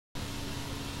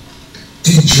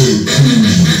DJ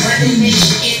Running this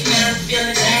shit, now I'm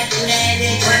feeling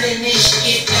athletic. Running this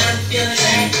shit, now I'm feeling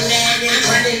athletic.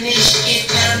 Running this shit,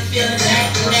 now I'm feeling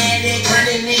athletic.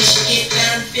 Running this shit,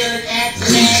 now I'm feeling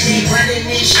athletic. Running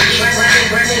this shit,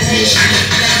 running this shit,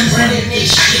 now running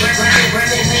this shit,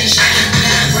 running this shit,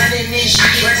 now running this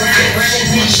shit, running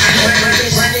this shit,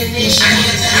 running this shit,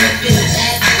 now I'm feeling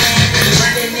athletic.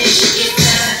 Running this shit,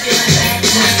 now I'm feeling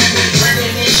athletic. Running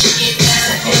this shit, now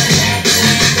I'm feeling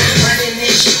athletic. Running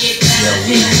this shit, now I'm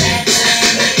feeling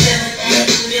athletic.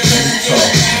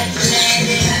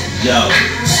 Yo,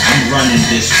 I'm running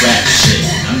this rap shit.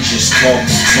 I'm just talking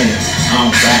to him. I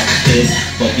don't rap, kid,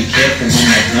 but be careful when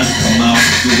that gun come out.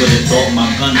 You would've thought my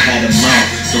gun had a mouth,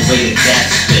 the way that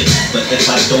that's fit. But if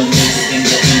I don't make it in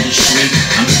the industry,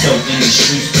 I'm still in the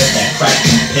streets with that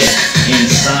cracking pit. Ain't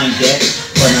signed yet,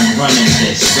 but I'm running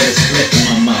this with a split in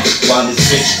my mouth, while this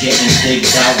bitch getting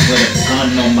digged out with a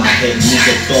gun on my head.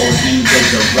 Nigga thought he was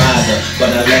a rider,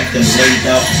 but I left him laid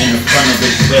out in the front of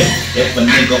his whip. If a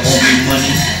nigga owe me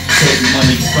money, take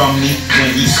money from me.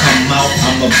 When he come out,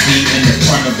 I'ma be in the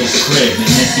front of his crib.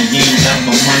 And if he ain't got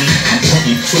my money, I'm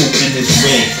putting two in his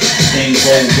wig. Then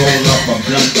go roll up a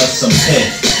blunt or some pit.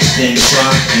 Then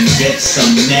try and get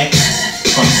some neck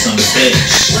from some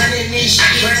bitch. Running this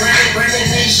shit,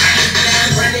 running this shit,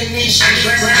 now running this shit,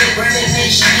 running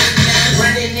this shit, now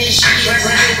running this shit,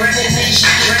 running this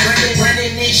shit,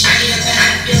 running this shit, now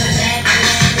I'm feeling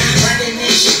athletic. Running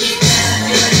this shit, now I'm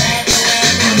feeling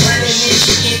athletic. Running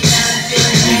this shit, now I'm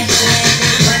feeling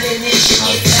athletic. Running this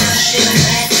shit, now I'm feeling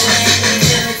athletic.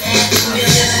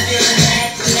 Feeling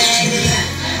athletic.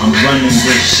 I'm running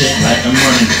this shit like I'm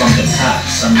running from the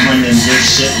cops. I'm running this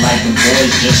shit like the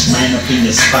boys just ran up in the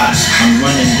spot. I'm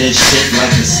running this shit like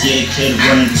a scared kid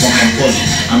running from a bully.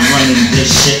 I'm running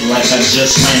this shit like I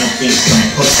just ran up in some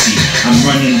pussy. I'm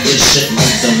running this shit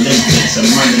like the Olympics. I'm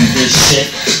running this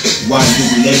shit while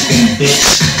you limping,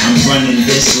 bitch. I'm running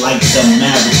this like the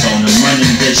marathon. I'm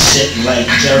running this shit like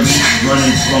Jerry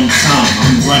running from Tom.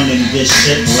 I'm running this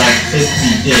shit like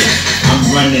 50 did. I'm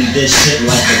running this shit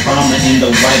like Obama in the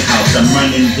White House. I'm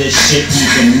running this shit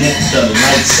even if the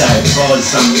lights out,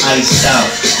 cause I'm iced out,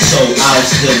 so I'll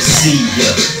still see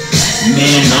ya.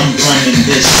 Man, I'm running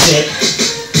this shit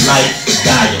like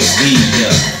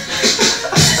diarrhea.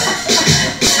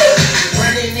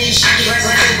 Running this shit,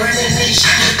 running this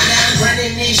shit, now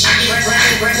running this shit,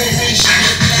 running this shit,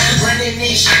 now running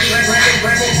this shit,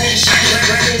 running this shit,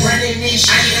 running this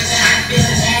shit, now I'm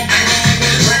feeling athletic.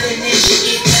 Running this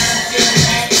shit, now I'm feeling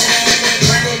athletic.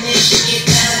 Running this shit,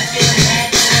 now I'm feeling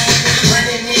athletic.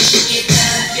 Running this shit, now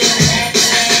I'm feeling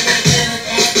athletic.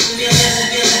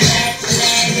 Feeling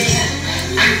athletic.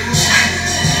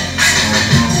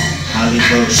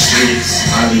 Hollywood streets,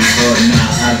 Hollywood,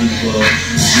 not Hollywood.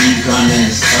 G-Gun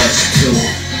is us too.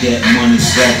 Get money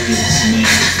records, man.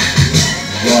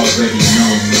 You already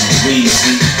know, man.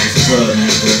 Weezy is good,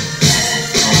 nigga.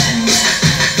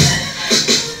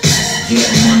 Get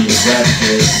money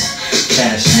records,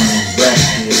 cash money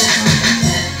records.